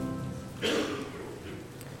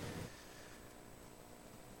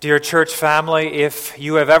Dear church family, if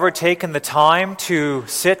you have ever taken the time to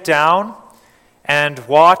sit down and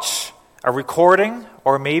watch a recording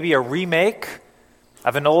or maybe a remake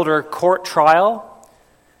of an older court trial,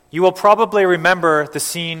 you will probably remember the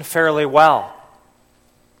scene fairly well.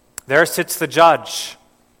 There sits the judge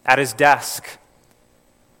at his desk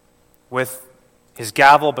with his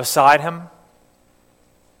gavel beside him,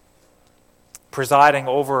 presiding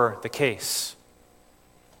over the case.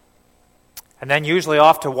 And then usually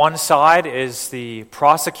off to one side is the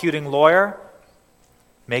prosecuting lawyer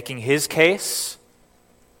making his case.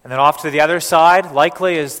 And then off to the other side,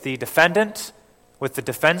 likely, is the defendant with the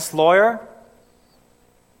defense lawyer.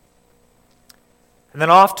 And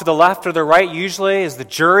then off to the left or the right usually is the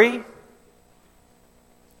jury,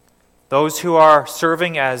 those who are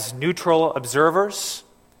serving as neutral observers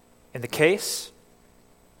in the case.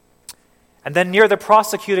 And then near the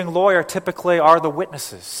prosecuting lawyer typically are the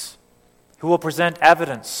witnesses, who will present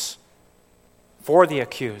evidence for the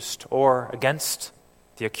accused or against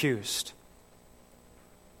the accused.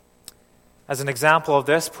 As an example of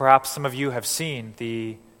this, perhaps some of you have seen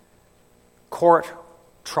the court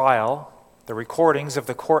trial, the recordings of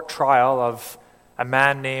the court trial of a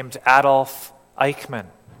man named Adolf Eichmann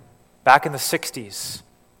back in the 60s.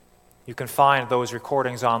 You can find those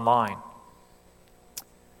recordings online.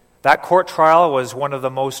 That court trial was one of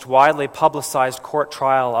the most widely publicized court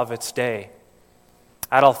trial of its day.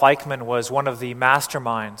 Adolf Eichmann was one of the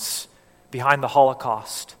masterminds behind the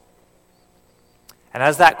Holocaust. And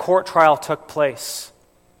as that court trial took place,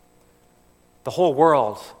 the whole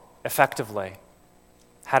world effectively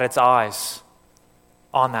had its eyes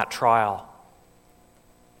on that trial.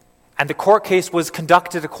 And the court case was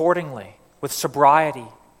conducted accordingly, with sobriety,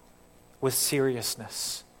 with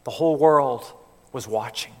seriousness. The whole world was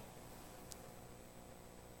watching.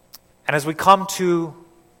 And as we come to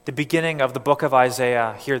the beginning of the book of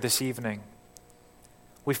Isaiah here this evening,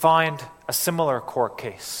 we find a similar court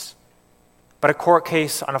case, but a court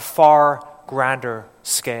case on a far grander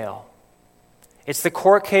scale. It's the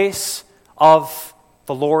court case of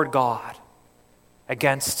the Lord God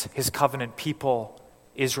against his covenant people,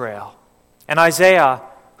 Israel. And Isaiah,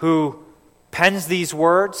 who pens these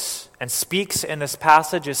words and speaks in this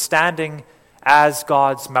passage, is standing as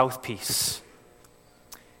God's mouthpiece.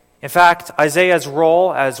 In fact, Isaiah's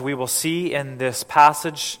role, as we will see in this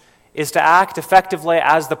passage, is to act effectively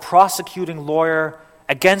as the prosecuting lawyer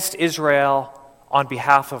against Israel on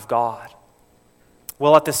behalf of God,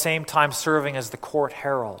 while at the same time serving as the court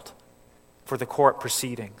herald for the court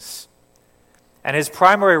proceedings. And his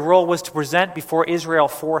primary role was to present before Israel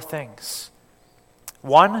four things.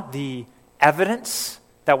 One, the evidence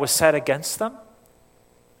that was set against them.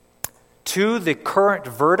 Two, the current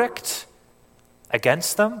verdict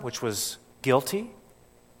against them, which was guilty.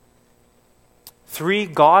 Three,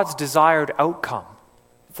 God's desired outcome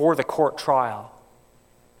for the court trial.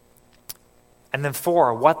 And then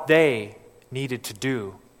four, what they needed to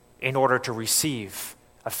do in order to receive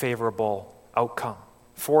a favorable outcome.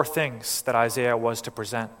 Four things that Isaiah was to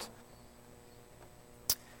present.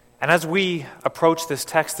 And as we approach this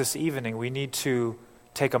text this evening, we need to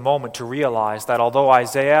take a moment to realize that although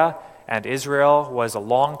Isaiah and Israel was a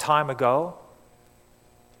long time ago,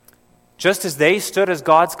 just as they stood as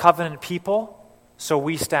God's covenant people, so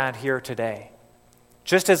we stand here today.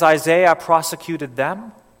 Just as Isaiah prosecuted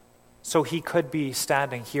them, so he could be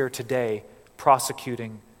standing here today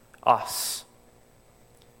prosecuting us.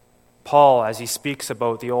 Paul, as he speaks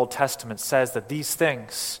about the Old Testament, says that these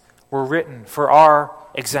things were written for our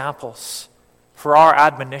examples, for our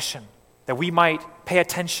admonition, that we might pay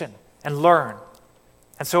attention and learn.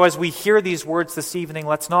 And so as we hear these words this evening,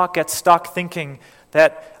 let's not get stuck thinking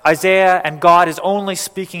that Isaiah and God is only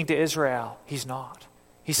speaking to Israel. He's not.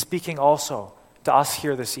 He's speaking also to us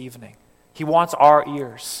here this evening. He wants our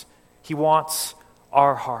ears. He wants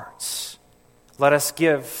our hearts. Let us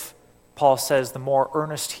give, Paul says, the more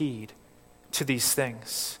earnest heed to these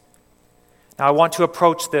things. Now I want to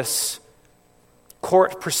approach this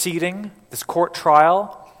court proceeding, this court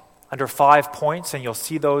trial, under 5 points, and you'll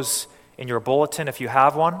see those in your bulletin if you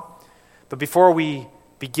have one. But before we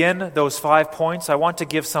begin those 5 points, I want to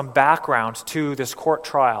give some background to this court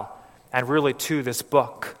trial and really to this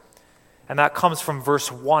book. And that comes from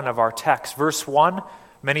verse 1 of our text. Verse 1,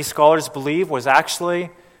 many scholars believe, was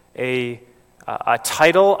actually a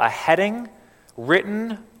title, a heading,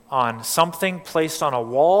 written on something placed on a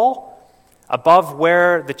wall above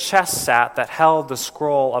where the chest sat that held the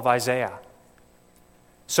scroll of Isaiah.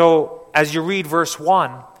 So as you read verse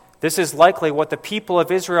 1, this is likely what the people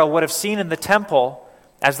of Israel would have seen in the temple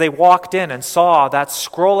as they walked in and saw that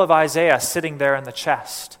scroll of Isaiah sitting there in the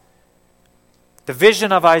chest. The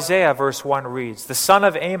vision of Isaiah, verse 1 reads, the son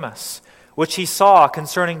of Amos, which he saw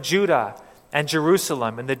concerning Judah and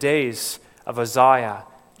Jerusalem in the days of Uzziah,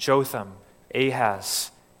 Jotham,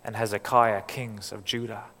 Ahaz, and Hezekiah, kings of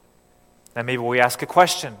Judah. Now maybe we ask a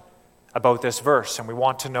question about this verse, and we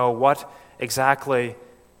want to know what exactly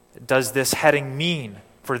does this heading mean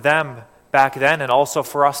for them back then and also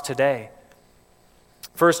for us today.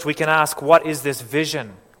 First, we can ask, what is this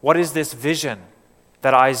vision? What is this vision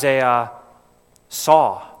that Isaiah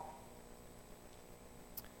saw?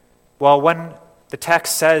 Well, when the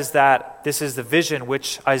text says that this is the vision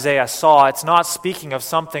which Isaiah saw, it's not speaking of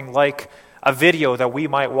something like a video that we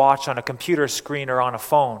might watch on a computer screen or on a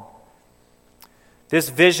phone. This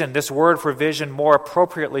vision, this word for vision, more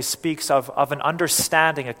appropriately speaks of an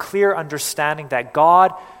understanding, a clear understanding that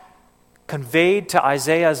God conveyed to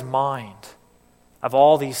Isaiah's mind of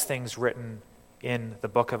all these things written in the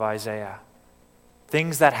book of Isaiah.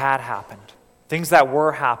 Things that had happened, things that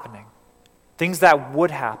were happening, things that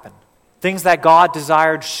would happen, things that God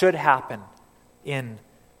desired should happen in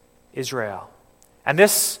Israel. And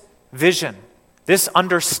this vision, this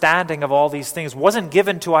understanding of all these things wasn't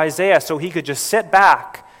given to Isaiah so he could just sit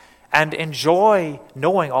back and enjoy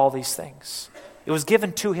knowing all these things. It was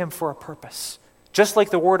given to him for a purpose, just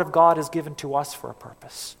like the Word of God is given to us for a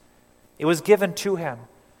purpose. It was given to him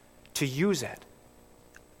to use it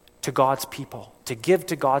to God's people, to give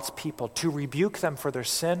to God's people, to rebuke them for their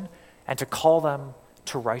sin and to call them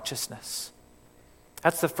to righteousness.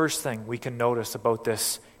 That's the first thing we can notice about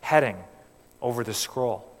this heading over the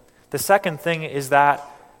scroll. The second thing is that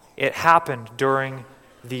it happened during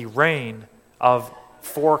the reign of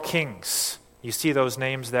 4 kings. You see those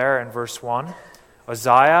names there in verse 1.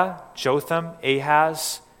 Uzziah, Jotham,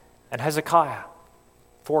 Ahaz, and Hezekiah.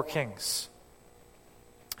 4 kings.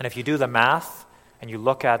 And if you do the math and you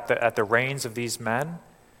look at the reigns of these men,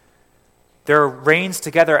 their reigns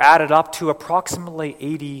together added up to approximately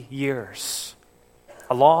 80 years.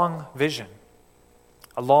 A long vision,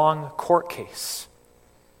 a long court case.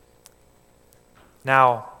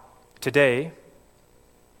 Now, today,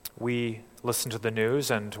 we listen to the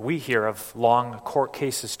news and we hear of long court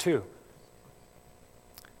cases too.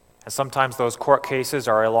 And sometimes those court cases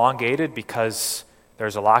are elongated because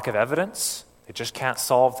there's a lack of evidence. They just can't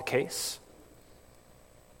solve the case.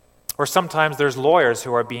 Or sometimes there's lawyers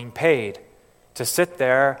who are being paid to sit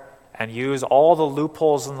there and use all the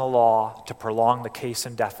loopholes in the law to prolong the case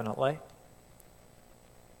indefinitely.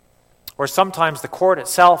 Or sometimes the court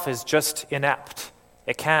itself is just inept.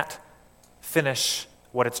 It can't finish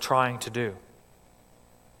what it's trying to do.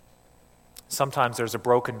 Sometimes there's a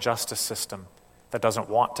broken justice system that doesn't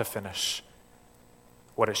want to finish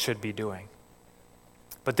what it should be doing.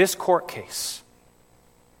 But this court case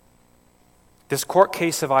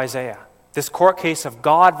of Isaiah, this court case of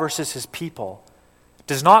God versus his people,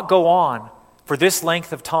 does not go on for this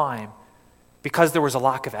length of time because there was a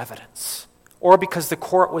lack of evidence or because the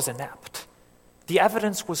court was inept. The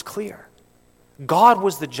evidence was clear. God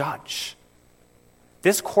was the judge.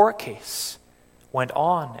 This court case went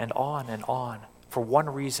on and on and on for one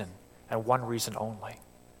reason and one reason only.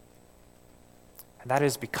 And that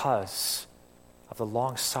is because of the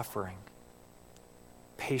long-suffering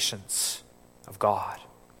patience of God.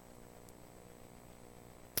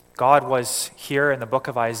 God was here in the book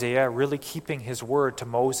of Isaiah really keeping his word to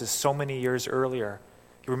Moses so many years earlier.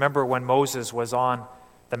 You remember when Moses was on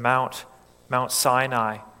the Mount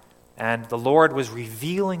Sinai, and the Lord was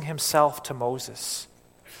revealing himself to Moses.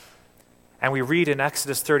 And we read in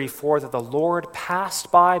Exodus 34 that the Lord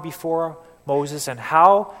passed by before Moses, and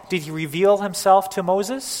how did he reveal himself to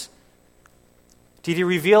Moses? Did he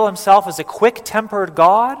reveal himself as a quick-tempered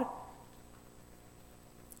God?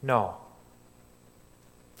 No.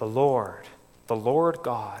 The Lord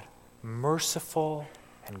God, merciful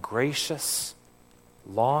and gracious,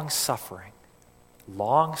 long-suffering,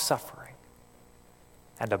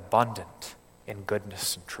 and abundant in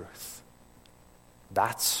goodness and truth.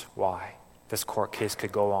 That's why this court case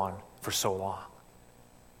could go on for so long.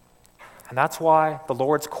 And that's why the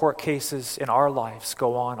Lord's court cases in our lives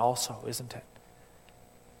go on also, isn't it?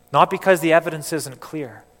 Not because the evidence isn't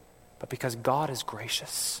clear, but because God is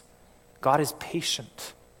gracious. God is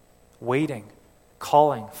patient, waiting,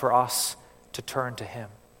 calling for us to turn to him.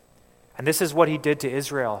 And this is what he did to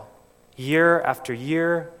Israel. Year after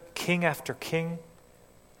year, king after king,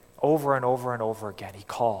 over and over and over again, he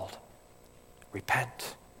called,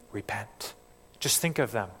 repent, repent. Just think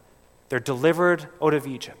of them. They're delivered out of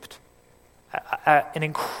Egypt. An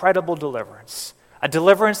incredible deliverance. A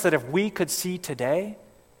deliverance that if we could see today,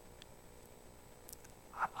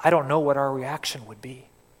 I don't know what our reaction would be.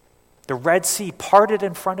 The Red Sea parted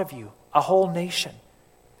in front of you a whole nation,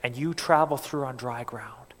 and you travel through on dry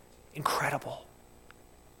ground. Incredible.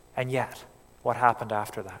 And yet, what happened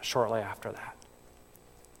after that, shortly after that?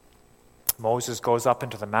 Moses goes up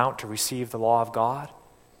into the mount to receive the law of God,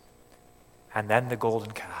 and then the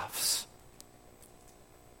golden calves.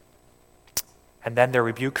 And then they're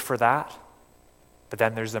rebuked for that, but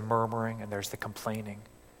then there's the murmuring and there's the complaining.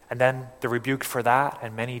 And then they're rebuked for that,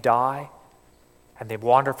 and many die, and they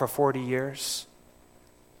wander for 40 years,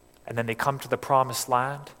 and then they come to the promised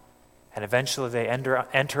land, and eventually they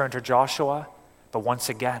enter into Joshua, but once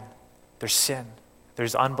again, there's sin,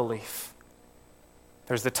 there's unbelief.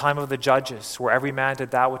 There's the time of the judges, where every man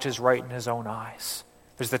did that which is right in his own eyes.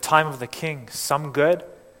 There's the time of the kings, some good,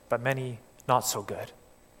 but many not so good.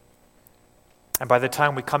 And by the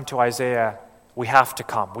time we come to Isaiah, we have to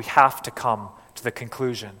come to the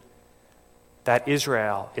conclusion that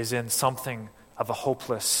Israel is in something of a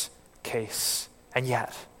hopeless case. And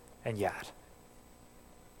yet,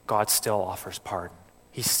 God still offers pardon.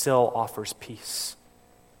 He still offers peace.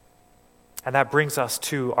 And that brings us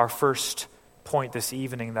to our first point this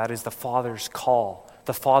evening, that is the Father's call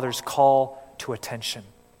to attention.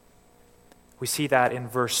 We see that in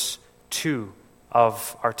verse 2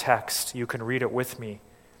 of our text. You can read it with me.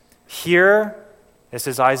 Hear, this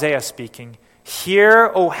is Isaiah speaking,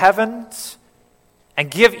 hear, O heavens,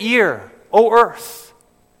 and give ear, O earth.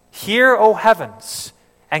 Hear, O heavens,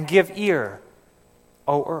 and give ear,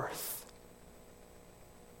 O earth.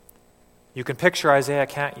 You can picture Isaiah,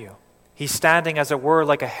 can't you? He's standing, as it were,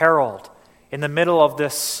 like a herald in the middle of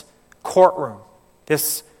this courtroom,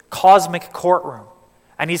 this cosmic courtroom.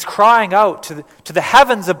 And he's crying out to the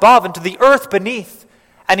heavens above and to the earth beneath.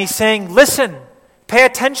 And he's saying, listen, pay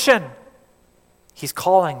attention. He's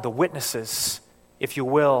calling the witnesses, if you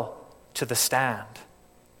will, to the stand.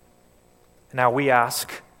 Now we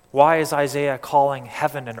ask, why is Isaiah calling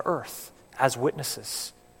heaven and earth as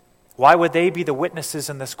witnesses? Why would they be the witnesses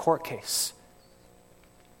in this court case?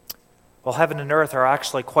 Well, heaven and earth are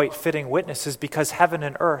actually quite fitting witnesses, because heaven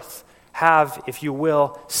and earth have, if you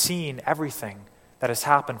will, seen everything that has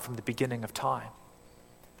happened from the beginning of time.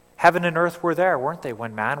 Heaven and earth were there, weren't they,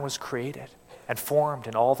 when man was created and formed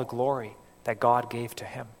in all the glory that God gave to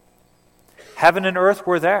him. Heaven and earth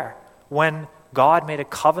were there when God made a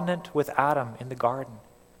covenant with Adam in the garden.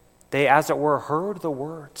 They, as it were, heard the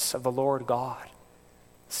words of the Lord God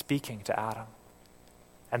speaking to Adam.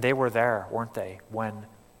 And they were there, weren't they, when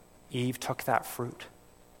Eve took that fruit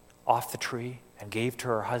off the tree and gave to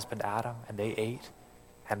her husband Adam, and they ate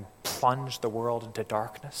and plunged the world into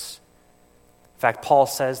darkness. In fact, Paul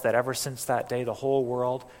says that ever since that day, the whole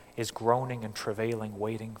world is groaning and travailing,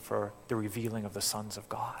 waiting for the revealing of the sons of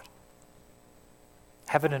God.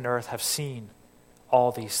 Heaven and earth have seen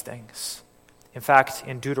all these things. In fact,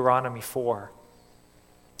 in Deuteronomy 4,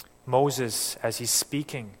 Moses, as he's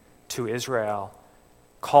speaking to Israel,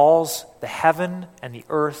 calls the heaven and the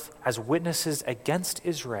earth as witnesses against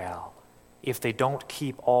Israel if they don't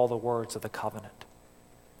keep all the words of the covenant.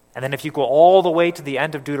 And then if you go all the way to the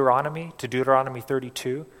end of Deuteronomy, to Deuteronomy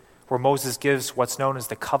 32, where Moses gives what's known as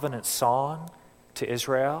the covenant song to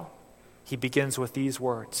Israel, he begins with these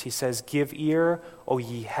words. He says, "Give ear, O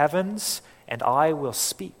ye heavens, and I will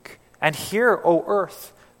speak. And hear, O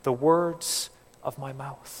earth, the words of my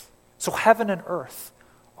mouth." So heaven and earth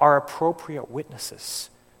are appropriate witnesses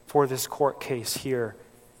for this court case here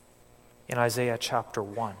in Isaiah chapter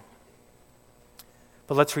 1.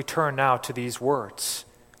 But let's return now to these words.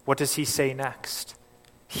 What does he say next?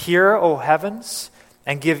 Hear, O heavens,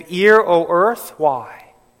 and give ear, O earth.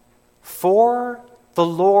 Why? For the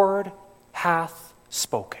Lord hath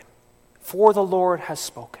spoken. For the Lord has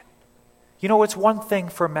spoken. You know, it's one thing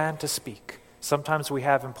for man to speak. Sometimes we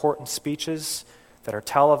have important speeches that are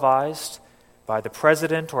televised by the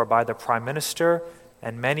president or by the prime minister,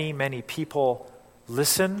 and many, many people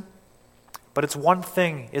listen. But it's one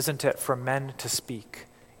thing, isn't it, for men to speak?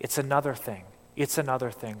 It's another thing. It's another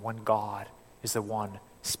thing when God is the one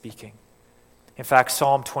speaking. In fact,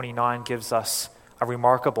 Psalm 29 gives us a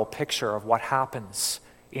remarkable picture of what happens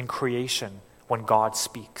in creation when God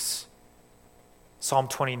speaks. Psalm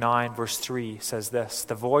 29, verse 3 says this,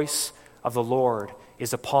 "The voice of the Lord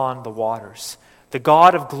is upon the waters. The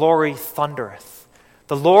God of glory thundereth.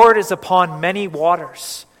 The Lord is upon many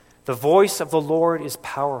waters. The voice of the Lord is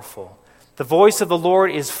powerful. The voice of the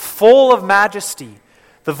Lord is full of majesty.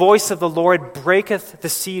 The voice of the Lord breaketh the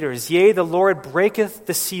cedars. Yea, the Lord breaketh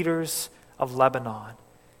the cedars of Lebanon.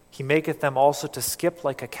 He maketh them also to skip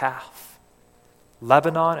like a calf.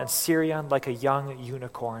 Lebanon and Syrian like a young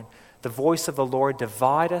unicorn. The voice of the Lord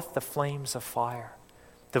divideth the flames of fire.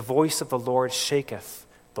 The voice of the Lord shaketh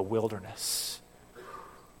the wilderness."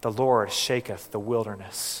 the Lord shaketh the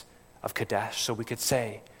wilderness of Kadesh. So we could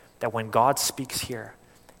say that when God speaks here,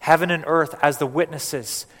 heaven and earth as the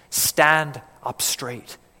witnesses stand up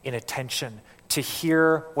straight in attention to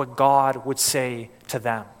hear what God would say to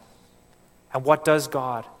them. And what does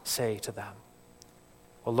God say to them?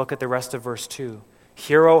 Well, look at the rest of verse 2.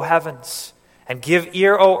 Hear, O heavens, and give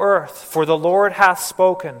ear, O earth, for the Lord hath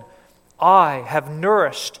spoken. I have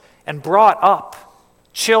nourished and brought up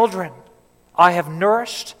children. I have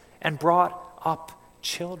nourished and brought up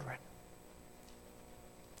children.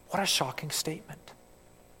 What a shocking statement.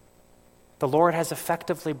 The Lord has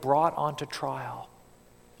effectively brought onto trial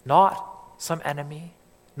not some enemy,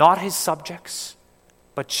 not his subjects,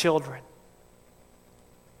 but children.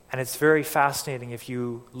 And it's very fascinating if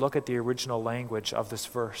you look at the original language of this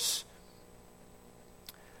verse.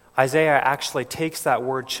 Isaiah actually takes that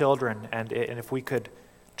word children, and if we could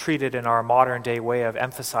treat it in our modern day way of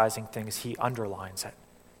emphasizing things, he underlines it.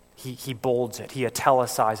 He bolds it. He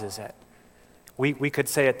italicizes it. We could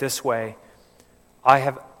say it this way: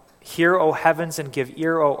 Hear, O heavens, and give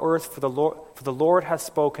ear, O earth, for the Lord hath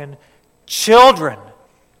spoken. Children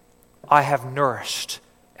I have nourished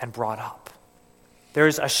and brought up.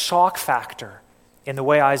 There's a shock factor in the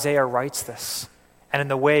way Isaiah writes this and in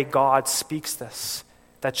the way God speaks this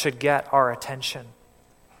that should get our attention.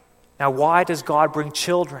 Now, why does God bring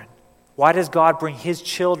children? Why does God bring his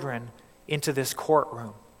children into this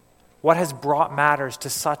courtroom? What has brought matters to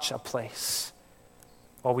such a place?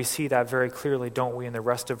 Well, we see that very clearly, don't we, in the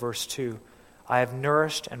rest of verse 2. I have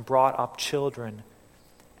nourished and brought up children,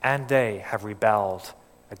 and they have rebelled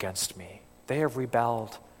against me. They have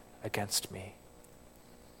rebelled against me.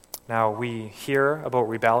 Now, we hear about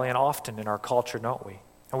rebellion often in our culture, don't we?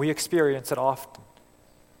 And we experience it often.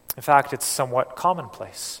 In fact, it's somewhat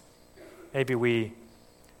commonplace. Maybe we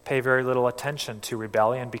pay very little attention to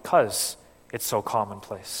rebellion because it's so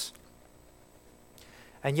commonplace.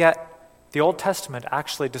 And yet, the Old Testament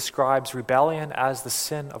actually describes rebellion as the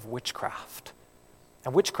sin of witchcraft.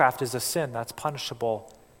 And witchcraft is a sin that's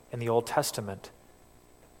punishable in the Old Testament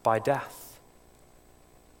by death.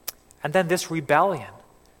 And then this rebellion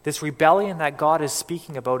that God is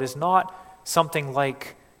speaking about is not something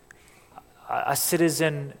like a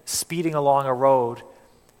citizen speeding along a road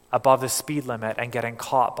above the speed limit and getting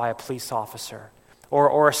caught by a police officer,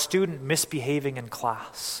 or a student misbehaving in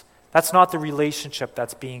class. That's not the relationship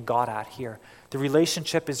that's being got at here. The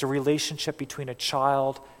relationship is a relationship between a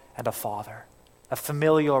child and a father, a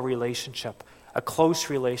familial relationship, a close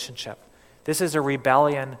relationship. This is a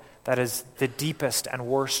rebellion that is the deepest and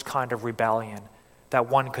worst kind of rebellion that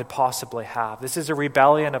one could possibly have. This is a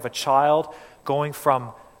rebellion of a child going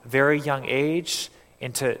from very young age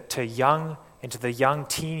into the young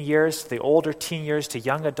teen years, to the older teen years, to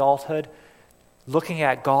young adulthood, looking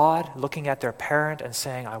at God, looking at their parent and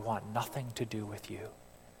saying, I want nothing to do with you.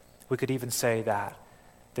 We could even say that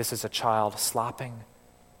this is a child slapping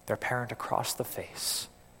their parent across the face.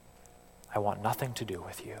 I want nothing to do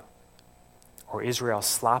with you. Or Israel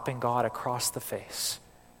slapping God across the face.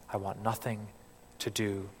 I want nothing to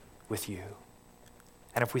do with you.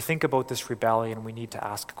 And if we think about this rebellion, we need to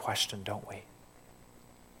ask a question, don't we?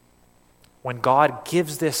 When God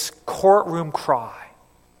gives this courtroom cry,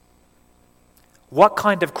 what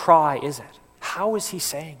kind of cry is it? How is he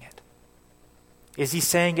saying it? Is he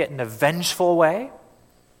saying it in a vengeful way?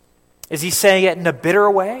 Is he saying it in a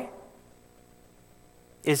bitter way?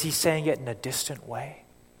 Is he saying it in a distant way?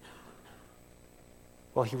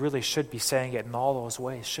 Well, he really should be saying it in all those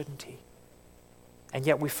ways, shouldn't he? And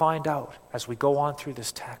yet we find out, as we go on through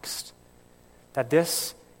this text, that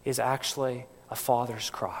this is actually a father's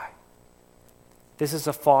cry. This is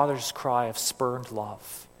a father's cry of spurned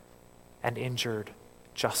love and injured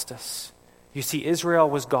justice. You see, Israel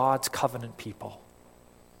was God's covenant people.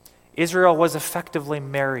 Israel was effectively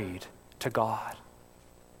married to God.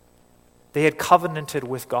 They had covenanted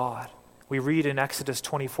with God. We read in Exodus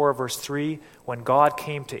 24, verse 3, when God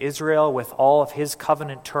came to Israel with all of his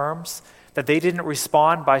covenant terms, that they didn't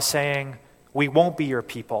respond by saying, we won't be your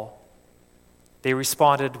people. They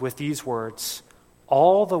responded with these words,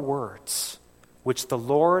 all the words which the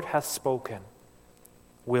Lord hath spoken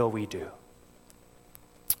will we do.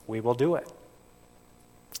 We will do it.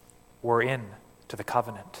 We're in to the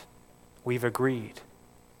covenant. We've agreed.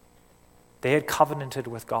 They had covenanted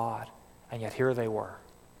with God, and yet here they were.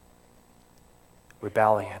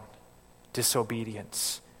 Rebellion,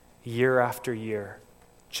 disobedience, year after year,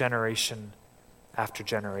 generation after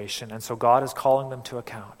generation. And so God is calling them to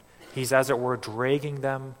account. He's, as it were, dragging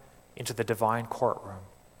them into the divine courtroom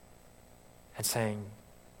and saying,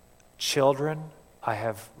 children I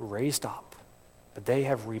have raised up, but they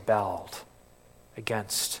have rebelled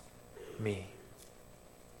against me.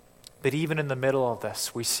 But even in the middle of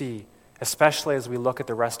this, we see, especially as we look at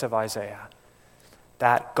the rest of Isaiah,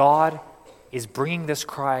 that God is bringing this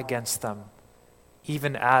cry against them,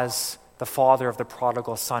 even as the father of the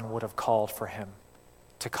prodigal son would have called for him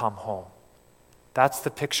to come home. That's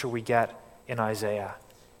the picture we get in Isaiah.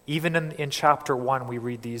 Even in chapter 1, we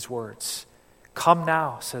read these words. Come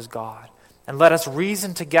now, says God, and let us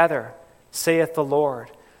reason together, saith the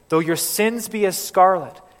Lord. Though your sins be as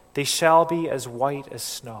scarlet, they shall be as white as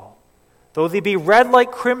snow. Though they be red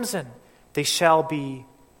like crimson, they shall be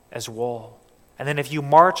as wool. And then if you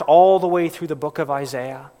march all the way through the book of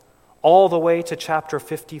Isaiah, all the way to chapter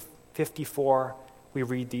 54, we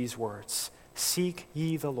read these words. Seek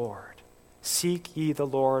ye the Lord. Seek ye the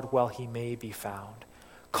Lord while he may be found.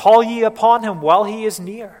 Call ye upon him while he is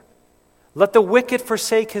near. Let the wicked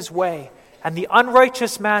forsake his way, and the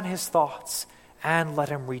unrighteous man his thoughts, and let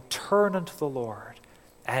him return unto the Lord,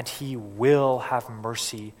 and he will have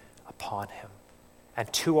mercy upon him.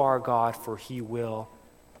 And to our God, for he will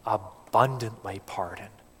abundantly pardon.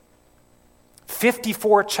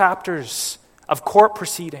 54 chapters of court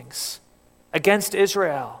proceedings against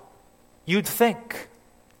Israel. You'd think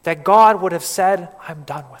that God would have said, I'm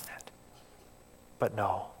done with it. But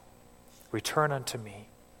no, return unto me,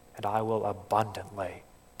 and I will abundantly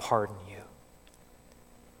pardon you.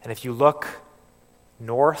 And if you look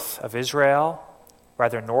north of Israel,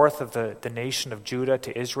 rather north of the nation of Judah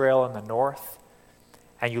to Israel in the north,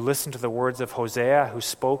 and you listen to the words of Hosea who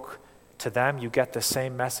spoke to them, you get the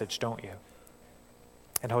same message, don't you?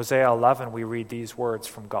 In Hosea 11, we read these words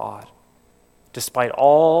from God. Despite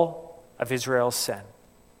all of Israel's sin,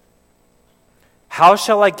 how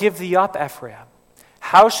shall I give thee up, Ephraim?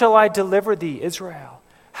 How shall I deliver thee, Israel?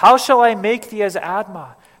 How shall I make thee as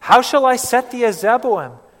Admah? How shall I set thee as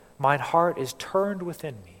Zeboim? Mine heart is turned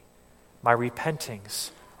within me. My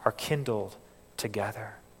repentings are kindled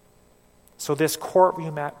together. So this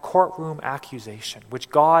courtroom accusation, which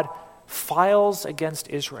God files against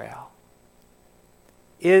Israel,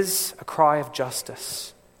 is a cry of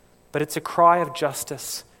justice. But it's a cry of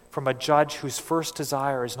justice from a judge whose first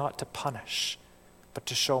desire is not to punish, but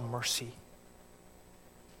to show mercy.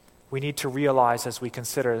 We need to realize as we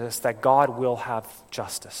consider this that God will have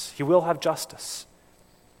justice. He will have justice.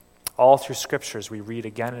 All through scriptures we read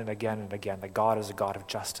again and again and again that God is a God of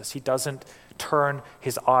justice. He doesn't turn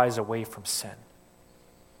his eyes away from sin.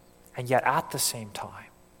 And yet at the same time,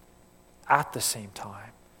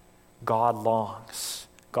 God longs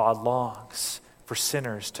for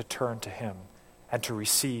sinners to turn to him and to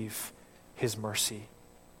receive his mercy.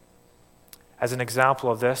 As an example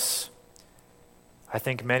of this, I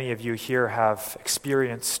think many of you here have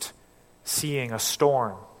experienced seeing a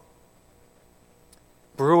storm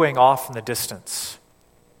brewing off in the distance,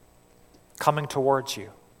 coming towards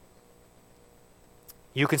you.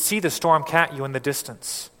 You can see the storm, can't you, in the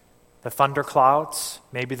distance? The thunder clouds,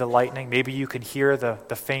 maybe the lightning, maybe you can hear the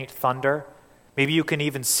faint thunder, maybe you can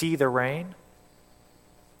even see the rain.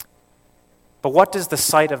 But what does the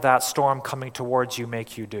sight of that storm coming towards you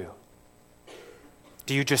make you do?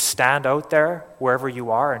 Do you just stand out there wherever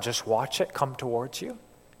you are and just watch it come towards you?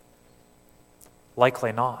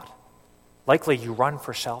 Likely not. Likely you run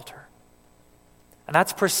for shelter. And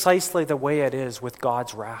that's precisely the way it is with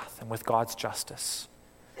God's wrath and with God's justice.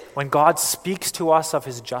 When God speaks to us of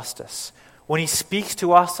his justice, when he speaks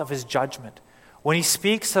to us of his judgment, when he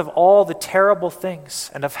speaks of all the terrible things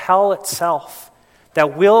and of hell itself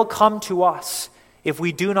that will come to us if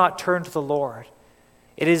we do not turn to the Lord,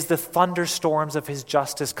 it is the thunderstorms of his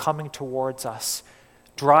justice coming towards us,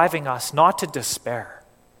 driving us not to despair,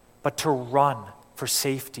 but to run for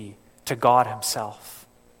safety to God himself.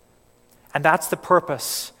 And that's the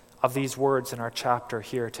purpose of these words in our chapter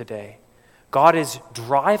here today. God is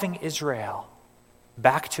driving Israel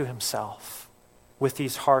back to himself with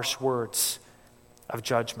these harsh words of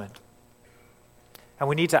judgment. And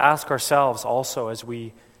we need to ask ourselves also as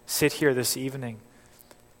we sit here this evening,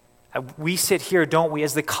 we sit here, don't we,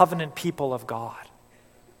 as the covenant people of God.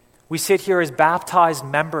 We sit here as baptized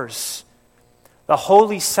members, the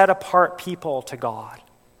holy set-apart people to God.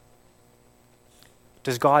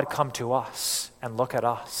 Does God come to us and look at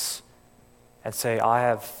us and say, I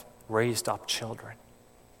have raised up children.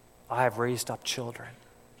 I have raised up children,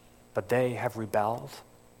 but they have rebelled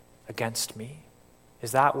against me?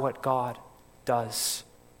 Is that what God does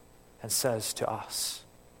and says to us?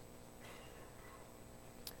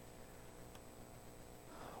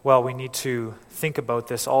 Well, we need to think about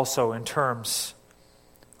this also in terms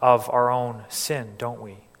of our own sin, don't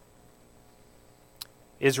we?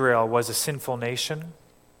 Israel was a sinful nation.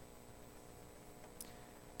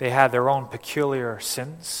 They had their own peculiar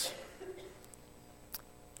sins.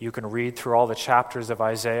 You can read through all the chapters of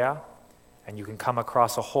Isaiah, and you can come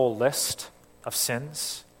across a whole list of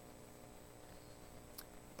sins.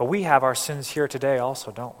 But we have our sins here today also,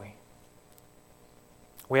 don't we?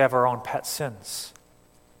 We have our own pet sins.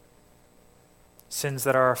 Sins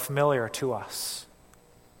that are familiar to us.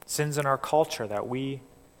 Sins in our culture that we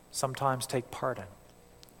sometimes take part in.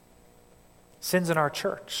 Sins in our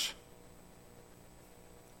church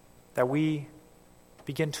that we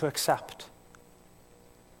begin to accept.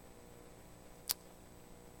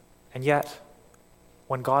 And yet,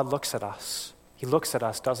 when God looks at us, he looks at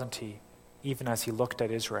us, doesn't he? Even as he looked at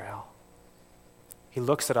Israel. He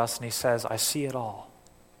looks at us and he says, I see it all.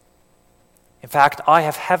 In fact, I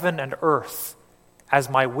have heaven and earth as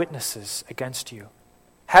my witnesses against you.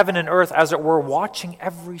 Heaven and earth, as it were, watching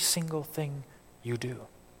every single thing you do.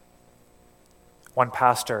 One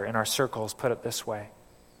pastor in our circles put it this way.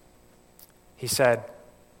 He said,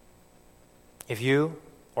 if you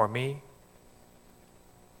or me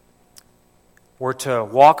were to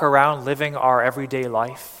walk around living our everyday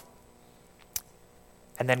life,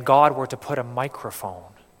 and then God were to put a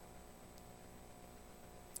microphone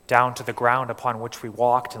down to the ground upon which we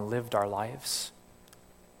walked and lived our lives,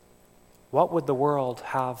 what would the world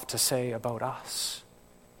have to say about us?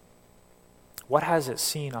 What has it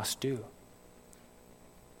seen us do?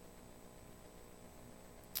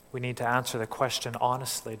 We need to answer the question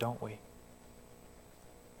honestly, don't we?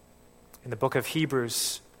 In the book of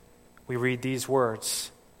Hebrews, we read these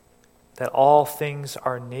words, that all things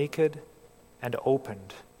are naked and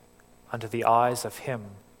opened unto the eyes of him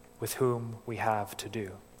with whom we have to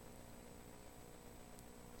do.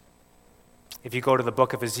 If you go to the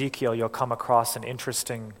book of Ezekiel, you'll come across an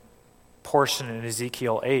interesting portion in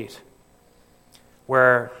Ezekiel 8,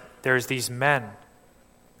 where there's these men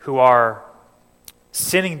who are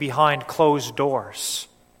sinning behind closed doors.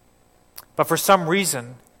 But for some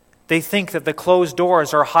reason, they think that the closed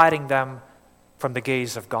doors are hiding them from the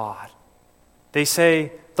gaze of God. They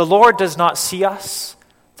say, the Lord does not see us.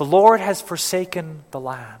 The Lord has forsaken the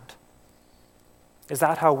land. Is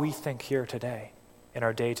that how we think here today in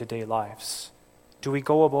our day-to-day lives? Do we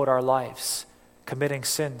go about our lives committing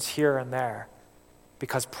sins here and there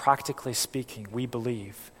because practically speaking, we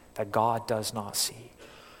believe that God does not see?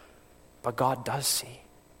 But God does see.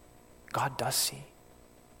 God does see.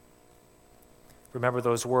 Remember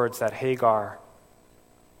those words that Hagar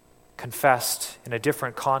confessed in a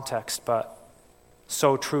different context, but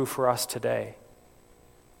so true for us today.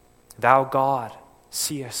 Thou, God,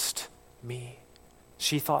 seest me.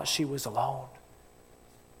 She thought she was alone.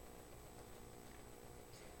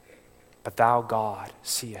 But thou, God,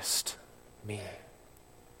 seest me.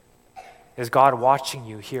 Is God watching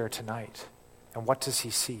you here tonight? And what does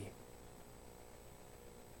he see?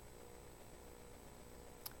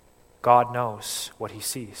 God knows what he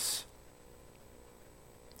sees.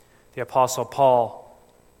 The Apostle Paul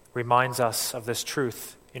reminds us of this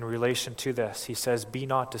truth in relation to this. He says, be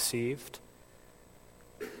not deceived.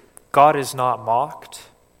 God is not mocked.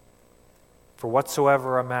 For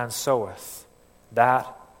whatsoever a man soweth, that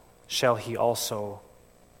shall he also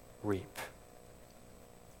reap.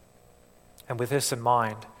 And with this in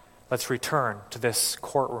mind, let's return to this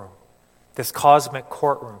courtroom, this cosmic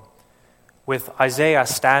courtroom, with Isaiah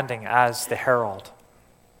standing as the herald.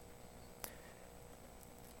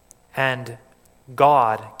 And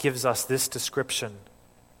God gives us this description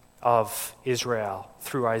of Israel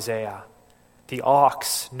through Isaiah. The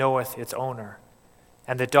ox knoweth its owner,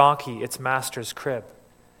 and the donkey its master's crib.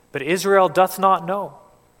 But Israel doth not know.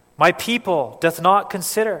 My people doth not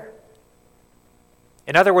consider.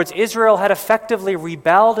 In other words, Israel had effectively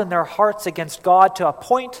rebelled in their hearts against God to a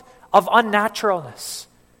point of unnaturalness.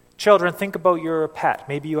 Children, think about your pet.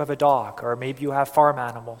 Maybe you have a dog, or maybe you have farm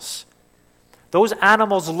animals. Those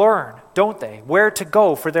animals learn, don't they, where to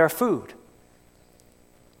go for their food.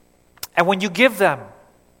 And when you give them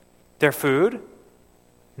their food,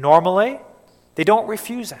 normally, they don't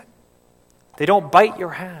refuse it. They don't bite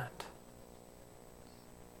your hand.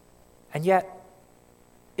 And yet,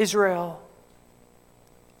 Israel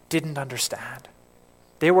didn't understand.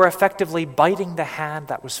 They were effectively biting the hand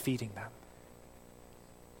that was feeding them.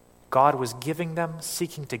 God was giving them,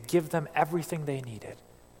 seeking to give them everything they needed,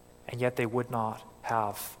 and yet they would not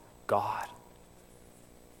have God.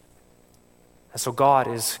 And so God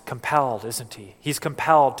is compelled, isn't he? He's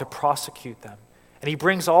compelled to prosecute them. And he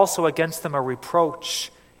brings also against them a reproach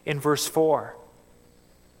in verse 4.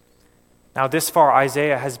 Now this far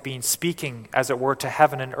Isaiah has been speaking, as it were, to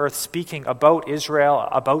heaven and earth, speaking about Israel,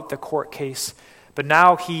 about the court case. But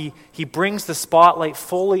now he brings the spotlight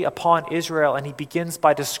fully upon Israel, and he begins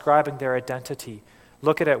by describing their identity.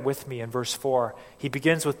 Look at it with me in verse 4. He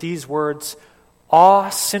begins with these words, "Ah,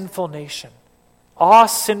 sinful nation, ah,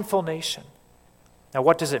 sinful nation." Now,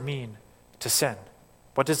 what does it mean to sin?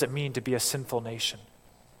 What does it mean to be a sinful nation?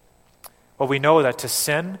 Well, we know that to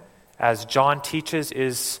sin, as John teaches,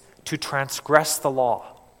 is to transgress the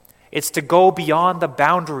law. It's to go beyond the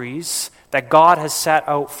boundaries that God has set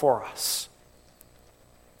out for us.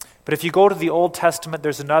 But if you go to the Old Testament,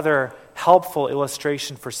 there's another helpful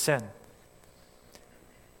illustration for sin.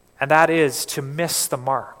 And that is to miss the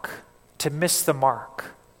mark. To miss the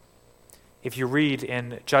mark. If you read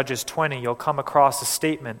in Judges 20, you'll come across a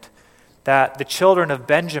statement that the children of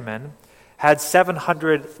Benjamin had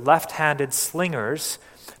 700 left-handed slingers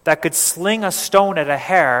that could sling a stone at a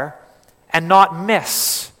hair and not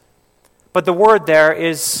miss. But the word there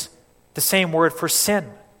is the same word for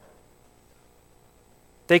sin.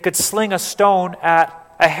 They could sling a stone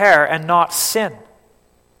at a hair and not sin.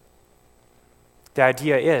 The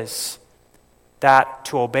idea is that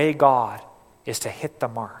to obey God is to hit the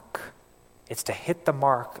mark. It's to hit the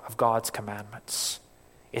mark of God's commandments.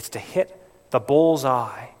 It's to hit the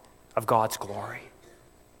bullseye of God's glory.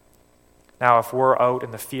 Now, if we're out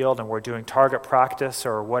in the field and we're doing target practice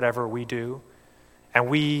or whatever we do, and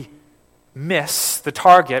we miss the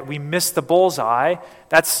target, we miss the bullseye,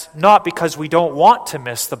 that's not because we don't want to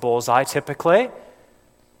miss the bullseye typically,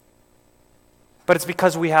 but it's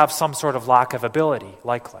because we have some sort of lack of ability,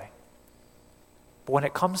 likely. But when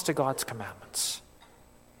it comes to God's commandments,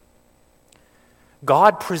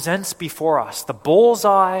 God presents before us the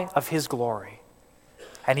bullseye of His glory.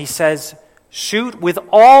 And He says, shoot with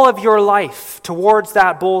all of your life towards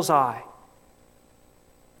that bullseye.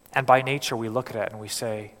 And by nature, we look at it and we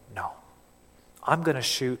say, no, I'm going to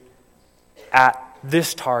shoot at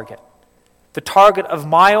this target, the target of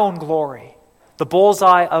my own glory, the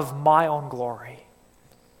bullseye of my own glory.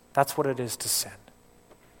 That's what it is to sin,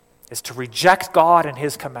 is to reject God and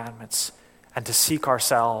His commandments and to seek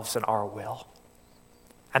ourselves and our will.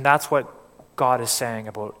 And that's what God is saying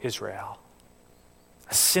about Israel,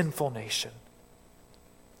 a sinful nation.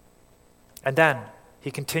 And then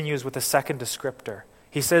He continues with a second descriptor.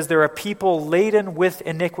 He says there are people laden with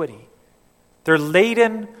iniquity. They're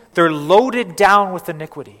loaded down with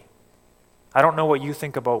iniquity. I don't know what you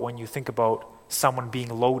think about when you think about someone being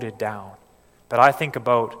loaded down, but I think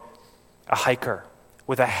about a hiker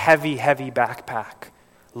with a heavy, heavy backpack,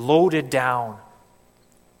 loaded down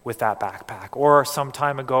with that backpack. Or some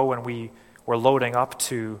time ago when we were loading up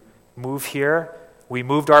to move here, we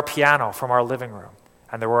moved our piano from our living room,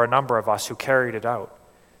 and there were a number of us who carried it out.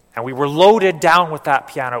 And we were loaded down with that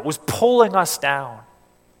piano. It was pulling us down.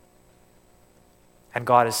 And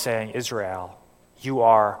God is saying, Israel, you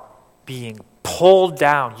are being pulled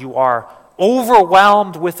down. You are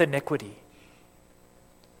overwhelmed with iniquity.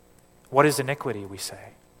 What is iniquity, we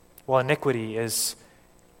say? Well, iniquity is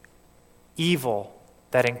evil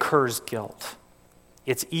that incurs guilt.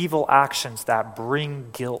 It's evil actions that bring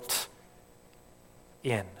guilt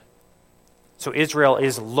in. So Israel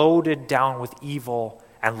is loaded down with evil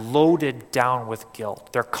and loaded down with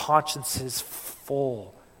guilt. Their conscience is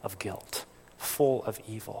full of guilt, full of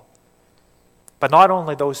evil. But not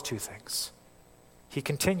only those two things. He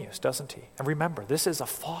continues, doesn't he? And remember, this is a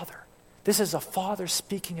father. This is a father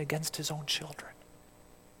speaking against his own children.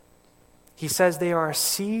 He says they are a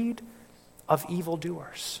seed of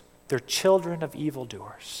evildoers. They're children of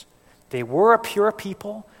evildoers. They were a pure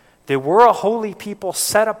people. They were a holy people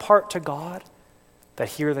set apart to God. That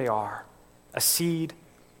here they are, a seed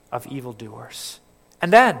of evildoers.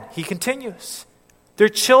 And then he continues. They're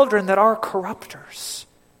children that are corrupters.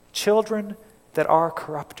 Children that are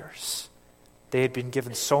corrupters. They had been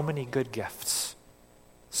given so many good gifts.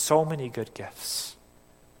 So many good gifts.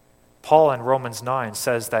 Paul in Romans 9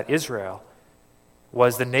 says that Israel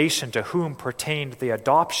was the nation to whom pertained the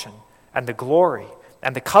adoption and the glory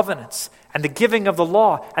and the covenants and the giving of the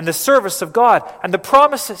law and the service of God and the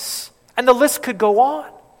promises. And the list could go on.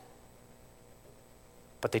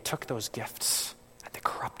 But they took those gifts and they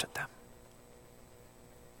corrupted them.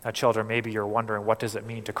 Now, children, maybe you're wondering, what does it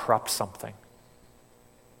mean to corrupt something?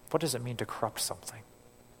 What does it mean to corrupt something?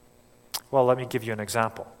 Well, let me give you an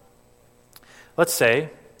example. Let's say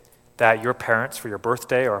that your parents, for your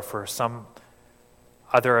birthday or for some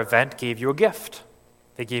other event, gave you a gift.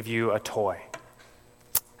 They gave you a toy.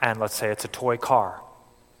 And let's say it's a toy car.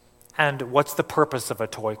 And what's the purpose of a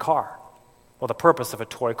toy car? Well, the purpose of a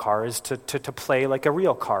toy car is to play like a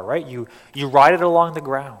real car, right? You ride it along the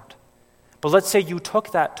ground. But let's say you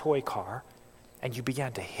took that toy car and you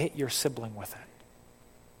began to hit your sibling with it.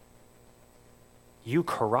 you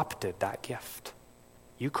corrupted that gift.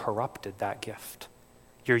 You corrupted that gift.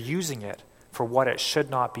 You're using it for what it should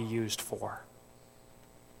not be used for.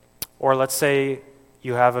 Or let's say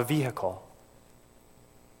you have a vehicle.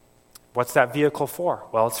 What's that vehicle for?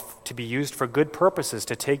 Well, it's to be used for good purposes,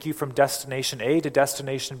 to take you from destination A to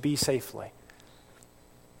destination B safely.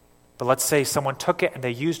 But let's say someone took it and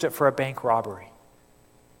they used it for a bank robbery.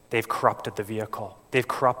 They've corrupted the vehicle. They've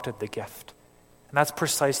corrupted the gift. And that's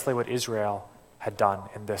precisely what Israel had done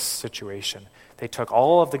in this situation. They took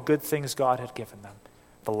all of the good things God had given them,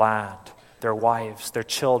 the land, their wives, their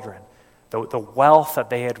children, the wealth that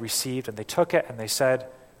they had received, and they took it and they said,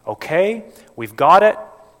 okay, we've got it,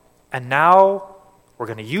 and now we're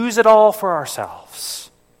going to use it all for ourselves.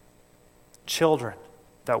 Children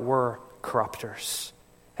that were corrupters.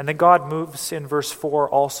 And then God moves in verse 4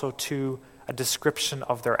 also to a description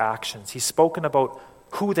of their actions. He's spoken about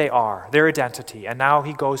who they are, their identity, and now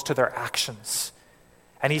he goes to their actions.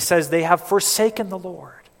 And he says they have forsaken the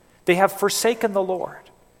Lord. They have forsaken the Lord.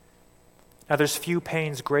 Now there's few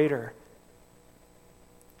pains greater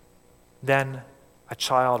than a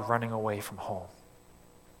child running away from home.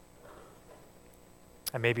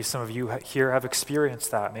 And maybe some of you here have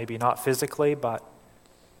experienced that, maybe not physically, but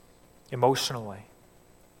emotionally.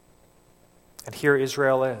 And here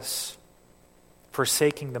Israel is,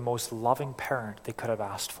 forsaking the most loving parent they could have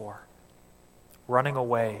asked for, running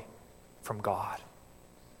away from God.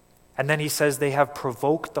 And then he says they have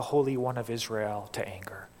provoked the Holy One of Israel to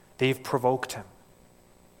anger. They've provoked him.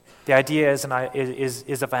 The idea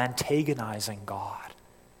is of antagonizing God.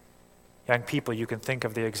 Young people, you can think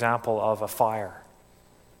of the example of a fire.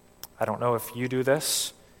 I don't know if you do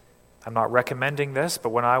this. I'm not recommending this, but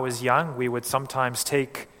when I was young, we would sometimes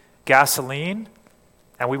take gasoline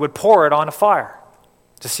and we would pour it on a fire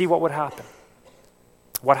to see what would happen.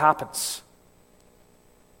 What happens?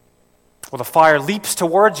 Well, the fire leaps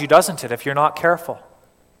towards you, doesn't it, if you're not careful?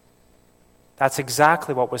 That's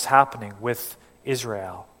exactly what was happening with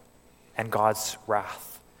Israel and God's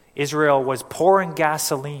wrath. Israel was pouring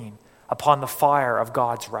gasoline upon the fire of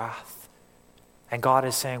God's wrath. And God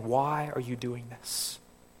is saying, why are you doing this?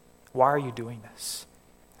 Why are you doing this?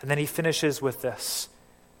 And then he finishes with this.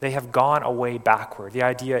 They have gone away backward. The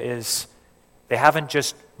idea is they haven't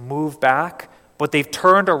just moved back, but they've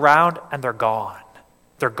turned around and they're gone.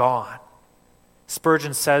 They're gone.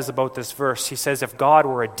 Spurgeon says about this verse, he says, if God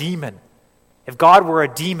were a demon,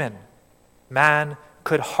 man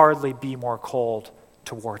could hardly be more cold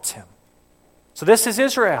towards him. So this is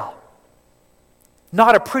Israel.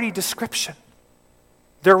 Not a pretty description.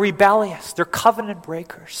 They're rebellious. They're covenant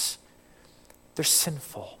breakers. They're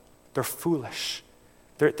sinful. They're foolish.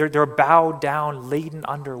 They're bowed down, laden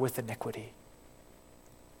under with iniquity.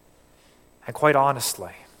 And quite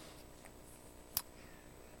honestly,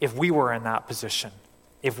 if we were in that position,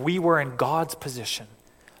 if we were in God's position,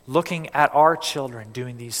 looking at our children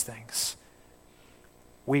doing these things,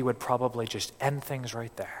 we would probably just end things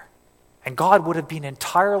right there. And God would have been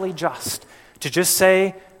entirely just to just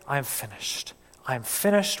say, I'm finished. I'm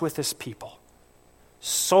finished with this people.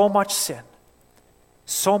 So much sin,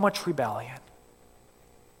 so much rebellion.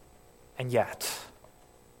 And yet,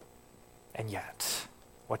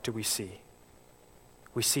 what do we see?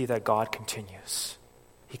 We see that God continues.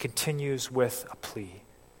 He continues with a plea,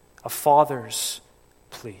 a father's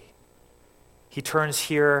plea. He turns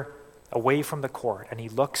here away from the court and he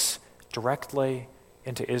looks directly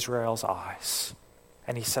into Israel's eyes.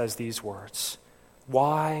 And he says these words,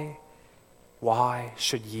 Why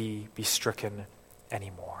should ye be stricken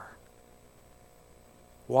anymore?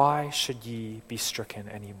 Why should ye be stricken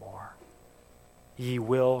anymore? Ye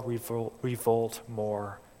will revolt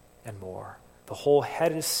more and more. The whole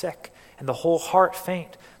head is sick, and the whole heart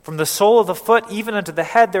faint. From the sole of the foot even unto the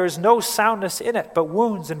head there is no soundness in it, but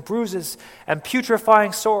wounds and bruises and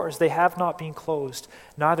putrefying sores. They have not been closed,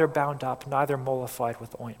 neither bound up, neither mollified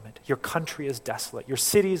with ointment. Your country is desolate. Your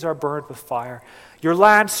cities are burned with fire. Your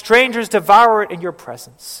land, strangers devour it in your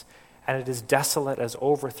presence, and it is desolate as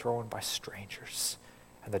overthrown by strangers.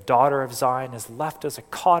 And the daughter of Zion is left as a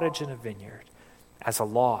cottage in a vineyard, as a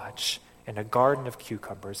lodge in a garden of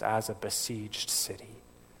cucumbers, as a besieged city.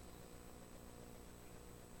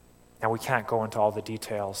 Now, we can't go into all the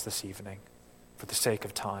details this evening for the sake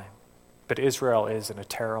of time, but Israel is in a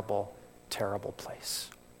terrible, terrible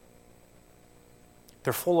place.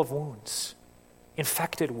 They're full of wounds,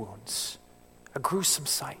 infected wounds, a gruesome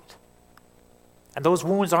sight. And those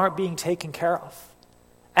wounds aren't being taken care of.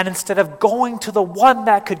 And instead of going to the one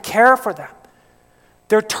that could care for them,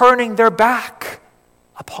 they're turning their back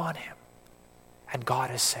upon him. And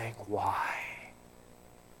God is saying, why?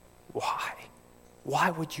 Why?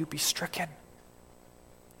 Why would you be stricken?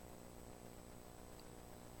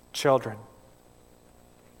 Children,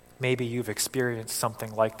 maybe you've experienced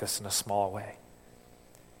something like this in a small way.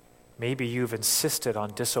 Maybe you've insisted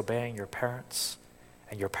on disobeying your parents,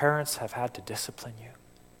 and your parents have had to discipline you.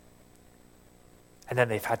 And then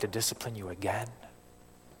they've had to discipline you again,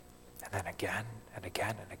 and then again, and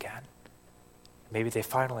again, and again. Maybe they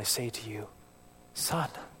finally say to you, son,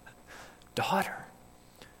 daughter,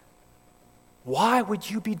 why would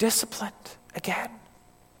you be disciplined again?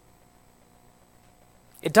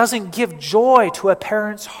 It doesn't give joy to a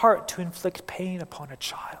parent's heart to inflict pain upon a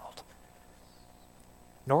child.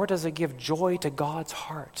 Nor does it give joy to God's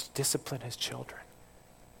heart to discipline his children.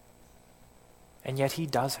 And yet he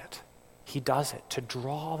does it. He does it to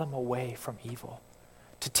draw them away from evil,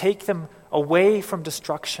 to take them away from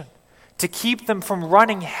destruction, to keep them from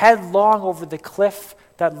running headlong over the cliff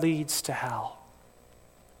that leads to hell.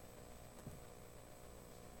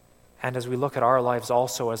 And as we look at our lives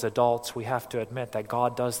also as adults, we have to admit that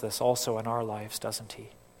God does this also in our lives, doesn't he?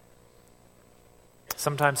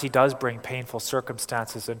 Sometimes he does bring painful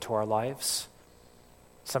circumstances into our lives.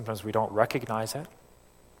 Sometimes we don't recognize it,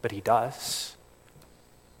 but he does.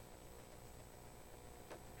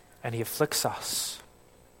 And he afflicts us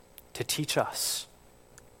to teach us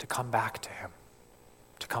to come back to him,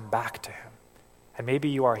 to come back to him. And maybe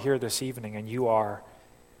you are here this evening and you are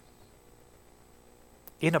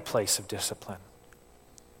in a place of discipline.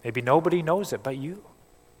 Maybe nobody knows it but you.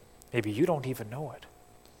 Maybe you don't even know it.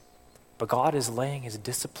 But God is laying his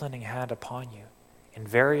disciplining hand upon you in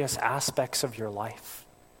various aspects of your life.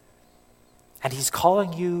 And he's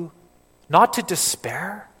calling you not to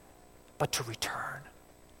despair, but to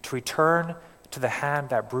return to the hand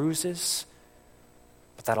that bruises,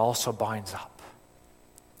 but that also binds up.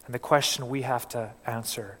 And the question we have to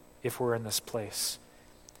answer if we're in this place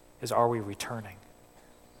is, are we returning?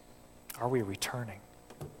 Are we returning?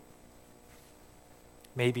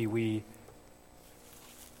 Maybe we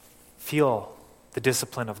feel the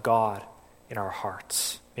discipline of God in our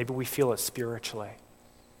hearts. Maybe we feel it spiritually.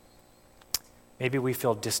 Maybe we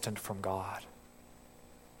feel distant from God.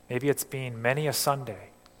 Maybe it's been many a Sunday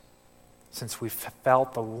since we've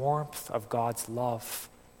felt the warmth of God's love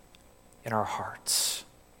in our hearts.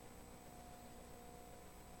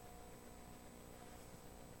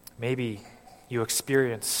 Maybe you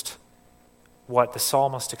experienced what the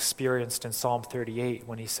psalmist experienced in Psalm 38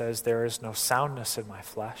 when he says, "There is no soundness in my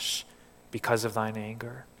flesh because of thine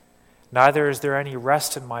anger. Neither is there any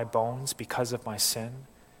rest in my bones because of my sin.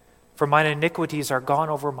 For mine iniquities are gone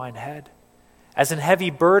over mine head. As an heavy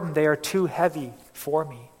burden, they are too heavy for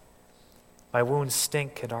me. My wounds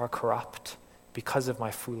stink and are corrupt because of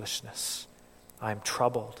my foolishness. I am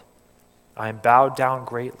troubled. I am bowed down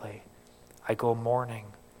greatly. I go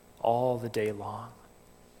mourning all the day long."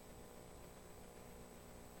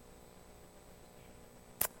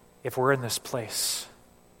 If we're in this place,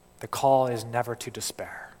 the call is never to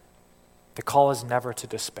despair. The call is never to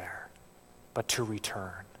despair, but to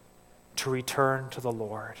return to the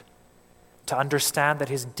Lord, to understand that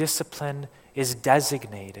his discipline is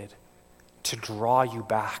designated to draw you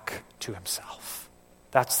back to himself.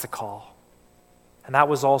 That's the call. And that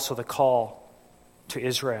was also the call to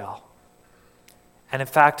Israel. And in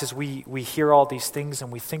fact, as we hear all these things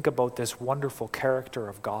and we think about this wonderful character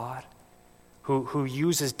of God, who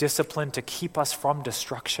uses discipline to keep us from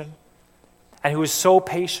destruction, and who is so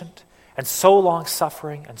patient and so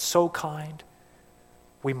long-suffering and so kind,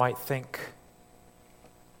 we might think,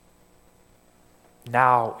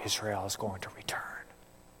 now Israel is going to return.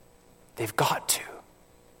 They've got to.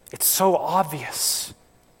 It's so obvious.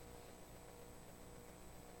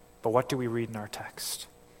 But what do we read in our text?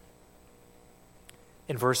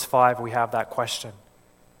 In verse 5, we have that question,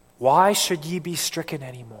 "Why should ye be stricken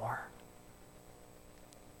anymore?"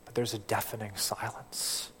 But there's a deafening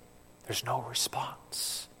silence. There's no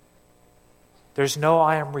response. There's no,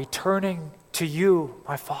 "I am returning to you,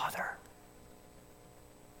 my Father."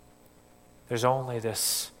 There's only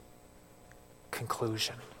this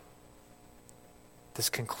conclusion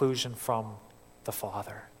from the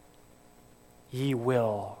Father. "Ye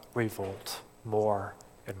will revolt more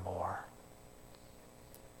and more."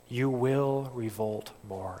 You will revolt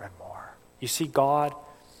more and more. You see, God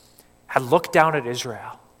had looked down at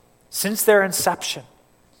Israel since their inception.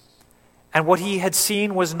 And what he had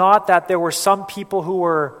seen was not that there were some people who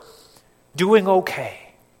were doing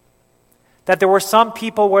okay, that there were some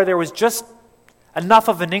people where there was just enough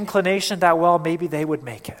of an inclination that, well, maybe they would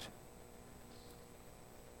make it.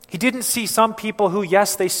 He didn't see some people who,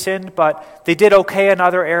 yes, they sinned, but they did okay in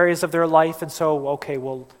other areas of their life, and so, okay,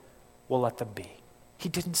 we'll let them be. He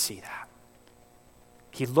didn't see that.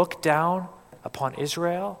 He looked down upon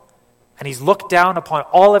Israel And he's looked down upon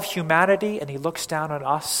all of humanity, and he looks down on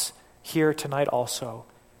us here tonight also.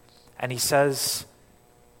 And he says,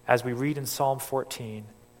 as we read in Psalm 14,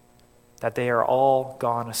 that they are all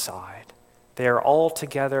gone aside. They are all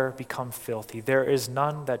together become filthy. There is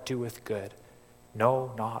none that doeth good.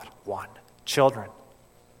 No, not one. Children.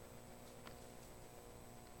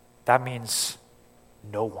 That means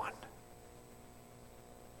no one.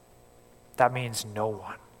 That means no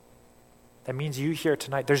one. That means you here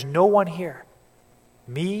tonight. There's no one here.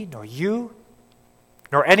 Me, nor you,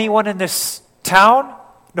 nor anyone in this town,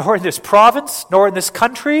 nor in this province, nor in this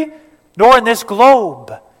country, nor in this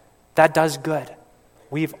globe that does good.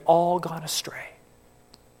 We've all gone astray,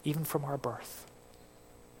 even from our birth.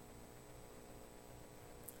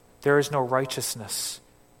 There is no righteousness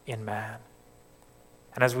in man.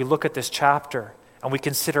 And as we look at this chapter and we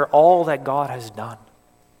consider all that God has done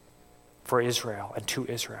for Israel and to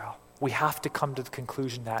Israel, we have to come to the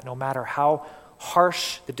conclusion that no matter how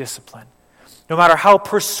harsh the discipline, no matter how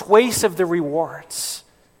persuasive the rewards,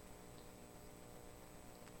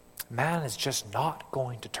 man is just not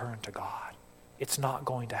going to turn to God. It's not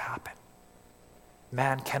going to happen.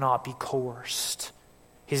 Man cannot be coerced.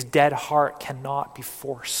 His dead heart cannot be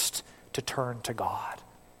forced to turn to God.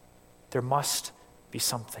 There must be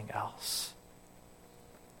something else.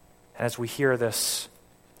 And as we hear this,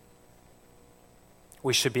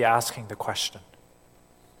 we should be asking the question,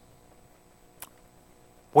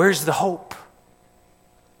 where's the hope?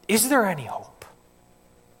 Is there any hope?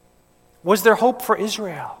 Was there hope for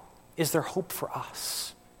Israel? Is there hope for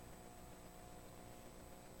us?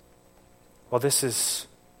 Well, this is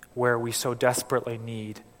where we so desperately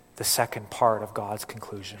need the second part of God's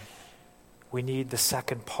conclusion. We need the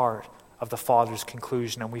second part of the Father's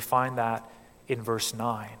conclusion, and we find that in verse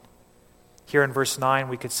 9. Here in verse 9,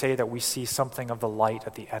 we could say that we see something of the light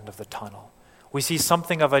at the end of the tunnel. We see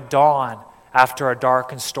something of a dawn after a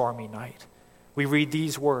dark and stormy night. We read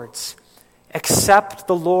these words, "Except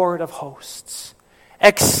the Lord of hosts,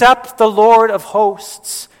 except the Lord of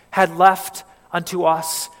hosts had left unto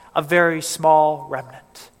us a very small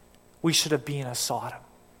remnant, we should have been as Sodom,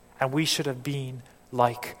 and we should have been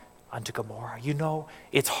like unto Gomorrah." You know,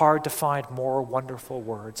 it's hard to find more wonderful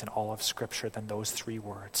words in all of Scripture than those three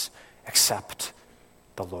words, except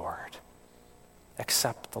the Lord.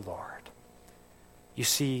 Except the Lord. You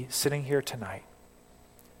see, sitting here tonight,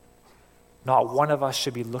 not one of us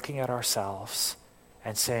should be looking at ourselves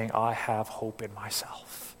and saying, I have hope in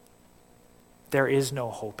myself. There is no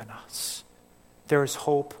hope in us. There is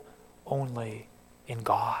hope only in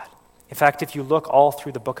God. In fact, if you look all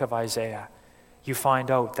through the book of Isaiah, you find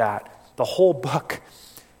out that the whole book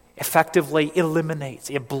effectively eliminates,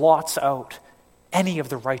 it blots out any of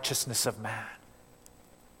the righteousness of man.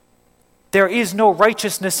 There is no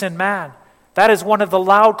righteousness in man. That is one of the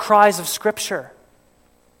loud cries of Scripture.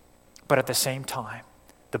 But at the same time,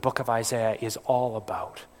 the book of Isaiah is all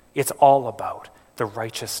about the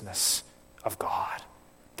righteousness of God.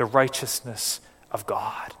 The righteousness of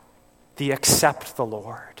God. The accept the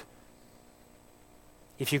Lord.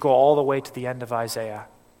 If you go all the way to the end of Isaiah,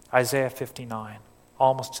 Isaiah 59,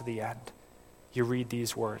 almost to the end, you read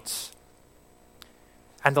these words.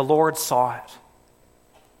 And the Lord saw it.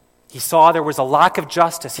 He saw there was a lack of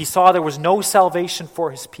justice. He saw there was no salvation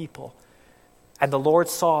for his people. And the Lord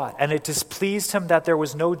saw it, and it displeased him that there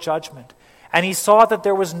was no judgment. And he saw that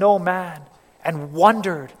there was no man, and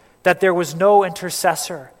wondered that there was no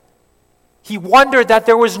intercessor. He wondered that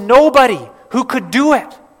there was nobody who could do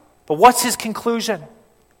it. But what's his conclusion?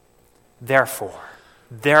 Therefore,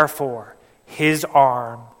 his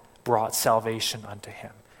arm brought salvation unto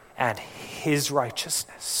him, and his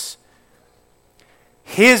righteousness,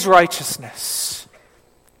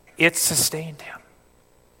 it sustained him.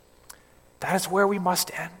 That is where we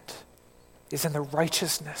must end, is in the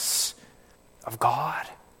righteousness of God.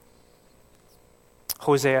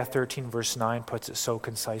 Hosea 13 verse 9 puts it so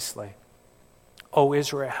concisely. O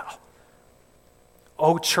Israel,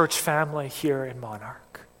 O church family here in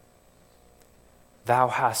Monarch, thou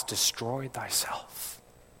hast destroyed thyself,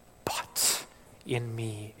 but in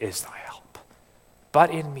me is thy help. But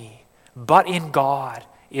in God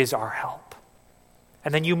is our help.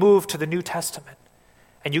 And then you move to the New Testament,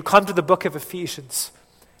 and you come to the book of Ephesians,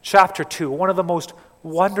 chapter 2, one of the most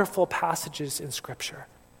wonderful passages in Scripture.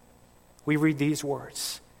 We read these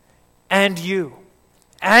words, And you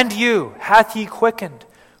hath he quickened,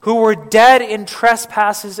 who were dead in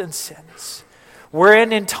trespasses and sins,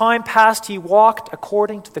 wherein in time past he walked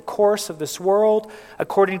according to the course of this world,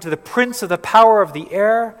 according to the prince of the power of the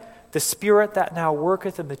air, the spirit that now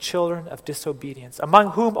worketh in the children of disobedience,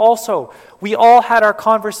 among whom also we all had our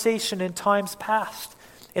conversation in times past,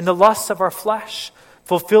 in the lusts of our flesh,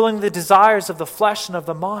 fulfilling the desires of the flesh and of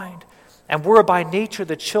the mind, and were by nature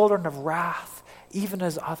the children of wrath, even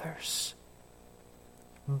as others.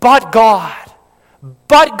 But God,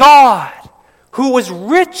 who was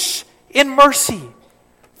rich in mercy,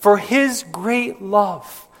 for his great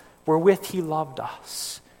love wherewith he loved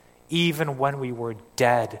us, even when we were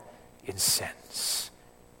dead in sins,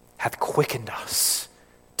 hath quickened us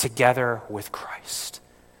together with Christ.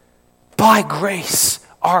 By grace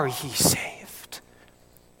are ye saved.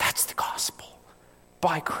 That's the gospel.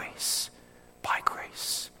 By grace.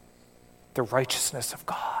 The righteousness of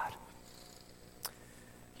God.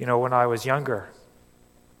 You know, when I was younger,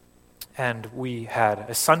 and we had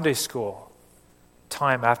a Sunday school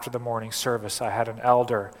time after the morning service, I had an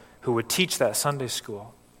elder who would teach that Sunday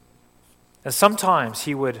school. And sometimes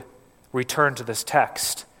he would return to this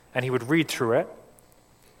text, and he would read through it,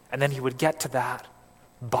 and then he would get to that,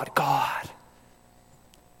 but God.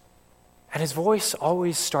 And his voice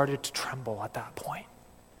always started to tremble at that point,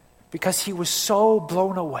 because he was so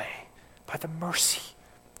blown away by the mercy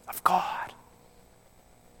of God.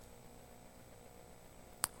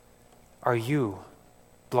 Are you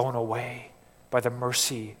blown away by the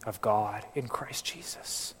mercy of God in Christ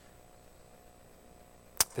Jesus?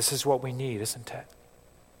 This is what we need, isn't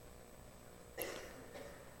it?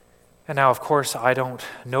 And now, of course, I don't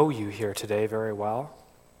know you here today very well.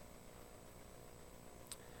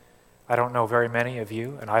 I don't know very many of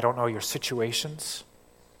you, and I don't know your situations.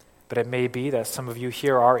 But it may be that some of you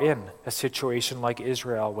here are in a situation like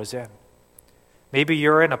Israel was in. Maybe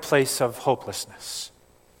you're in a place of hopelessness.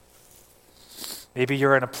 Maybe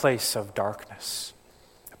you're in a place of darkness,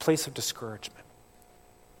 a place of discouragement.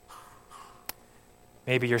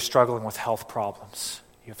 Maybe you're struggling with health problems.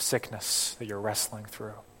 You have sickness that you're wrestling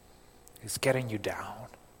through. It's getting you down.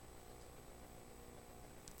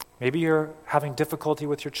 Maybe you're having difficulty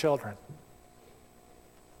with your children.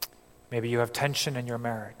 Maybe you have tension in your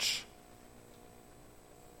marriage.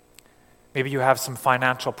 Maybe you have some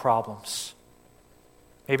financial problems.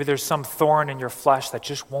 Maybe there's some thorn in your flesh that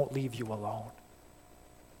just won't leave you alone.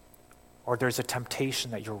 Or there's a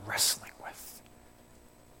temptation that you're wrestling with.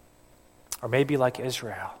 Or maybe like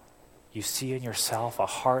Israel, you see in yourself a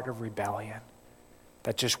heart of rebellion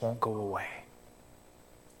that just won't go away.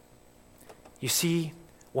 You see,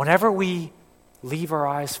 whenever we leave our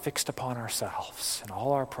eyes fixed upon ourselves and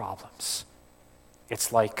all our problems,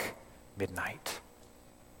 it's like midnight.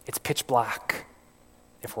 It's pitch black,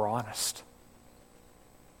 if we're honest.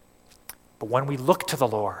 But when we look to the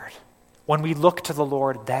Lord,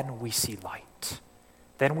 then we see light.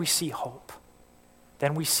 Then we see hope.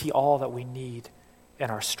 Then we see all that we need in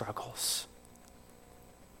our struggles.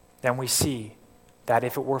 Then we see that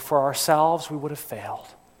if it were for ourselves, we would have failed.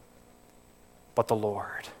 But the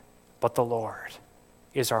Lord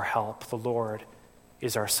is our help. The Lord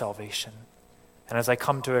is our salvation. And as I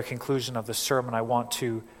come to a conclusion of the sermon, I want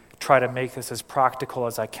to try to make this as practical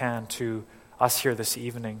as I can to us here this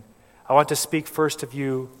evening. I want to speak first to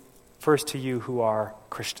you who are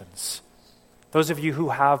Christians. Those of you who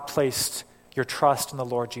have placed your trust in the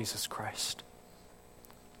Lord Jesus Christ.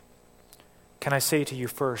 Can I say to you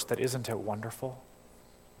first that isn't it wonderful?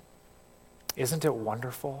 Isn't it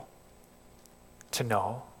wonderful to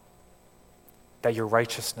know that your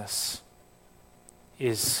righteousness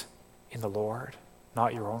is in the Lord,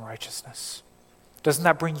 not your own righteousness? Doesn't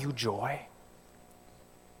that bring you joy?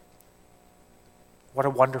 What a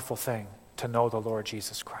wonderful thing to know the Lord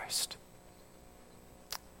Jesus Christ.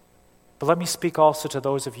 But let me speak also to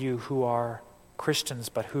those of you who are Christians,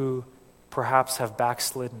 but who perhaps have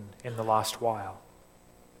backslidden in the last while.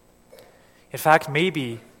 In fact,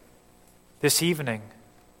 maybe this evening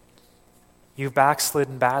you've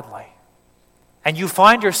backslidden badly, and you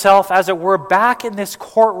find yourself, as it were, back in this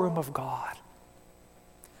courtroom of God,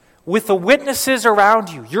 with the witnesses around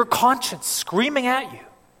you, your conscience screaming at you,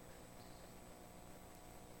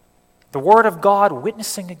 the Word of God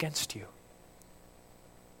witnessing against you.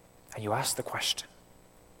 And you ask the question,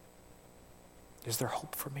 is there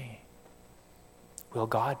hope for me? Will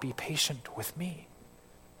God be patient with me?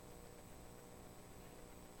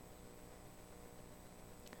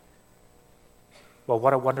 Well,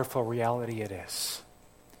 what a wonderful reality it is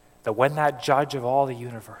that when that judge of all the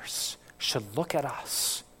universe should look at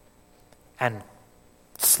us and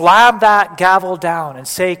slam that gavel down and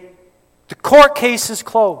say, the court case is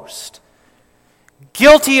closed,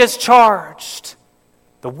 guilty as charged,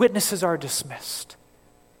 the witnesses are dismissed.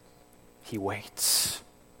 He waits.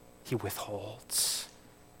 He withholds.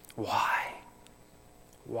 Why?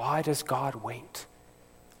 Why does God wait?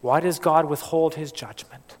 Why does God withhold his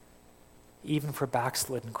judgment, even for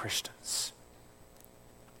backslidden Christians?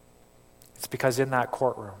 It's because in that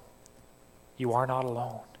courtroom, you are not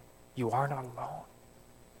alone. You are not alone.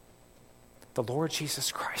 The Lord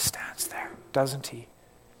Jesus Christ stands there, doesn't he?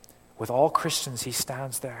 With all Christians, he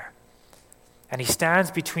stands there. And he stands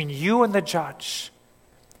between you and the judge.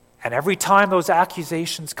 And every time those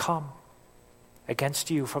accusations come against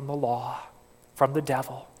you from the law, from the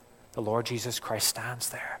devil, the Lord Jesus Christ stands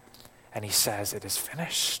there. And he says, it is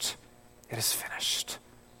finished. It is finished.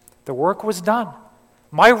 The work was done.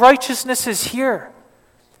 My righteousness is here.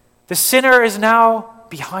 The sinner is now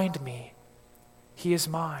behind me. He is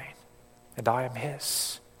mine, and I am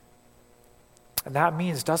his. And that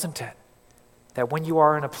means, doesn't it, that when you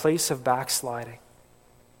are in a place of backsliding,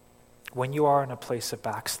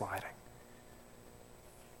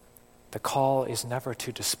 the call is never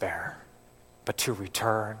to despair, but to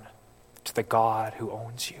return to the God who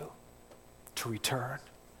owns you. To return.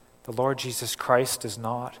 The Lord Jesus Christ does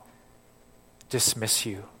not dismiss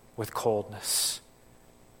you with coldness.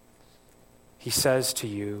 He says to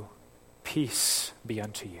you, peace be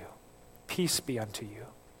unto you. Peace be unto you.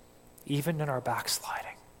 Even in our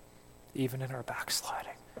backsliding. Even in our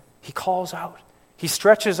backsliding. He calls out. He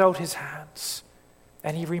stretches out his hands.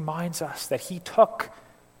 And he reminds us that he took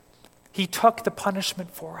the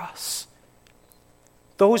punishment for us.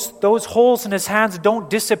 Those holes in his hands don't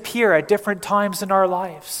disappear at different times in our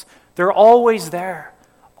lives. They're always there.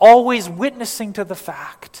 Always witnessing to the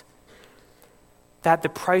fact that the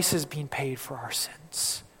price is being paid for our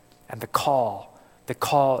sins. And the call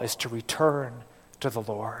is to return to the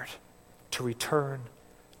Lord. To return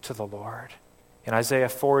to the Lord. In Isaiah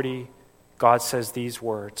 40, God says these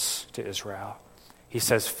words to Israel. He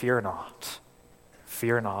says, fear not,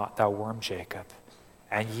 thou worm Jacob,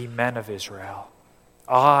 and ye men of Israel.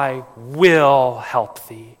 I will help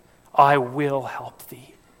thee. I will help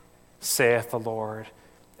thee, saith the Lord,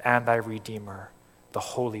 and thy Redeemer, the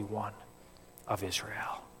Holy One of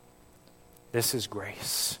Israel. This is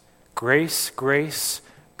grace. Grace,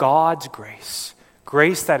 God's grace.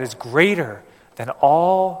 Grace that is greater than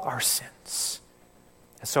all our sins.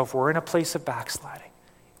 And so if we're in a place of backsliding,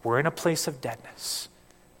 we're in a place of deadness,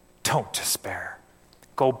 don't despair.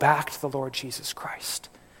 Go back to the Lord Jesus Christ.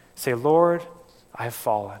 Say, Lord, I have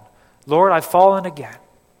fallen. Lord, I've fallen again.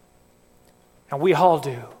 And we all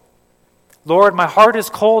do. Lord, my heart is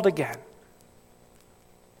cold again.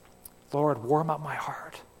 Lord, warm up my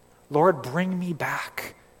heart. Lord, bring me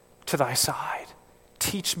back to thy side.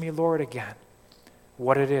 Teach me, Lord, again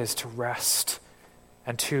what it is to rest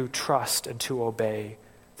and to trust and to obey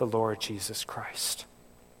the Lord Jesus Christ.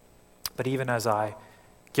 But even as I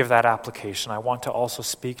give that application, I want to also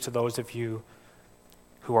speak to those of you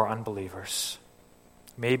who are unbelievers.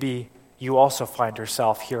 Maybe you also find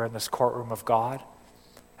yourself here in this courtroom of God,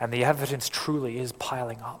 and the evidence truly is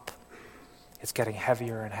piling up. It's getting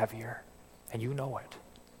heavier and heavier, and you know it.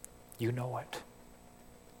 You know it.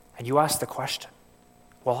 And you ask the question,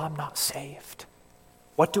 well, I'm not saved.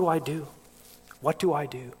 What do I do? What do I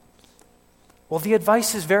do? Well, the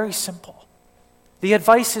advice is very simple. The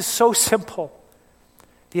advice is so simple.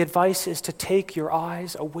 The advice is to take your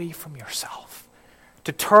eyes away from yourself,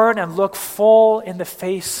 to turn and look full in the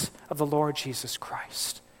face of the Lord Jesus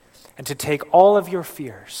Christ, and to take all of your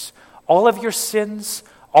fears, all of your sins,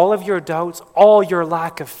 all of your doubts, all your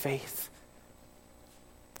lack of faith,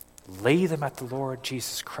 lay them at the Lord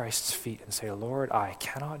Jesus Christ's feet and say, Lord, I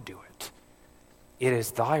cannot do it. It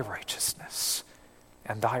is thy righteousness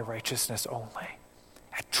and thy righteousness only.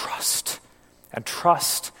 And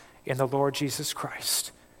trust in the Lord Jesus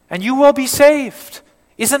Christ. And you will be saved.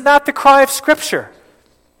 Isn't that the cry of Scripture?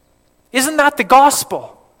 Isn't that the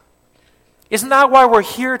gospel? Isn't that why we're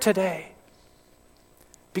here today?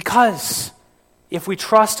 Because if we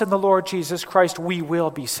trust in the Lord Jesus Christ, we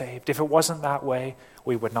will be saved. If it wasn't that way,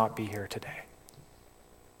 we would not be here today.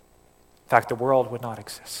 In fact, the world would not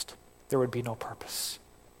exist. There would be no purpose.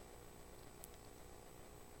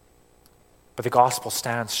 But the gospel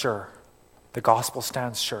stands sure. The gospel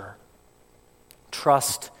stands sure.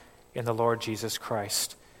 Trust in the Lord Jesus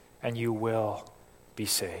Christ, and you will be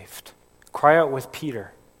saved. Cry out with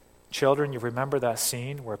Peter. Children, you remember that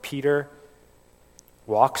scene where Peter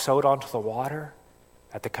walks out onto the water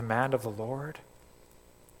at the command of the Lord?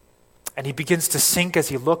 And he begins to sink as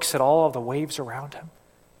he looks at all of the waves around him.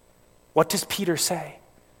 What does Peter say?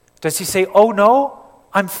 Does he say, oh no,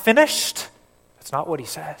 I'm finished? That's not what he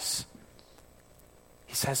says.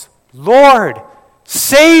 He says, Lord,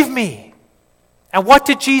 save me. And what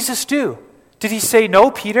did Jesus do? Did he say,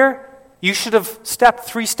 no, Peter, you should have stepped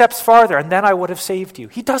 3 steps farther and then I would have saved you?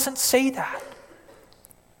 He doesn't say that.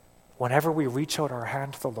 Whenever we reach out our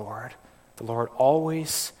hand to the Lord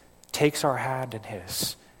always takes our hand in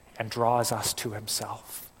his and draws us to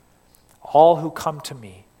himself. All who come to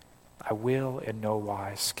me, I will in no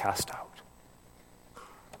wise cast out.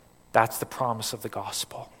 That's the promise of the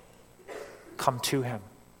gospel. Come to him.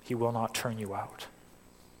 He will not turn you out.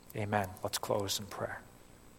 Amen. Let's close in prayer.